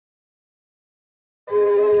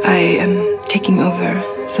I am taking over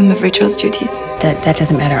some of Rachel's duties. That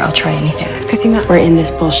doesn't matter. I'll try anything. Cosima, we're in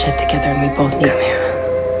this bullshit together and we both need... Come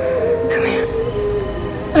here. Come here.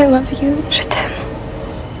 I love you. Je t'aime.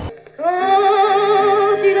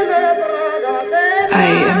 I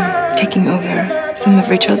am taking over some of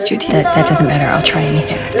Rachel's duties. That doesn't matter. I'll try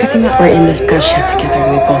anything. Cosima, we're in this bullshit together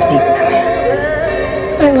and we both need... Come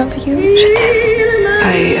here. I love you. Je t'aime.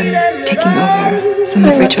 I am taking over some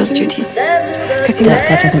of Rachel's duties. Cosima,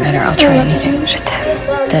 That doesn't matter. I'll try anything. Je t'aime.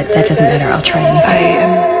 That doesn't matter. I'll try I anything.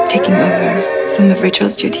 am taking over some of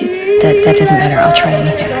Rachel's duties. That doesn't matter. I'll try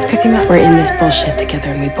anything. Cosima, we're in this bullshit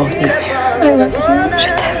together and we both need... I love you. Je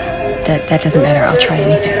t'aime. That doesn't matter. I'll try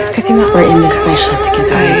anything. Cosima, we're in this bullshit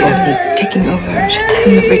together I and we both need... am taking over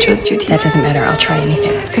some of Rachel's duties. That doesn't matter. I'll try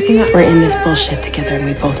anything. Cosima, we're in this bullshit together and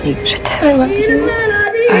we both need... Je t'aime. I love you.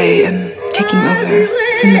 I am taking over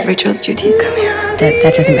some of Rachel's duties. Come here.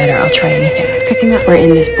 That doesn't matter. I'll try anything. Cosima, we're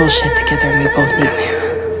in this bullshit together and we both need...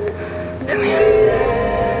 Come here.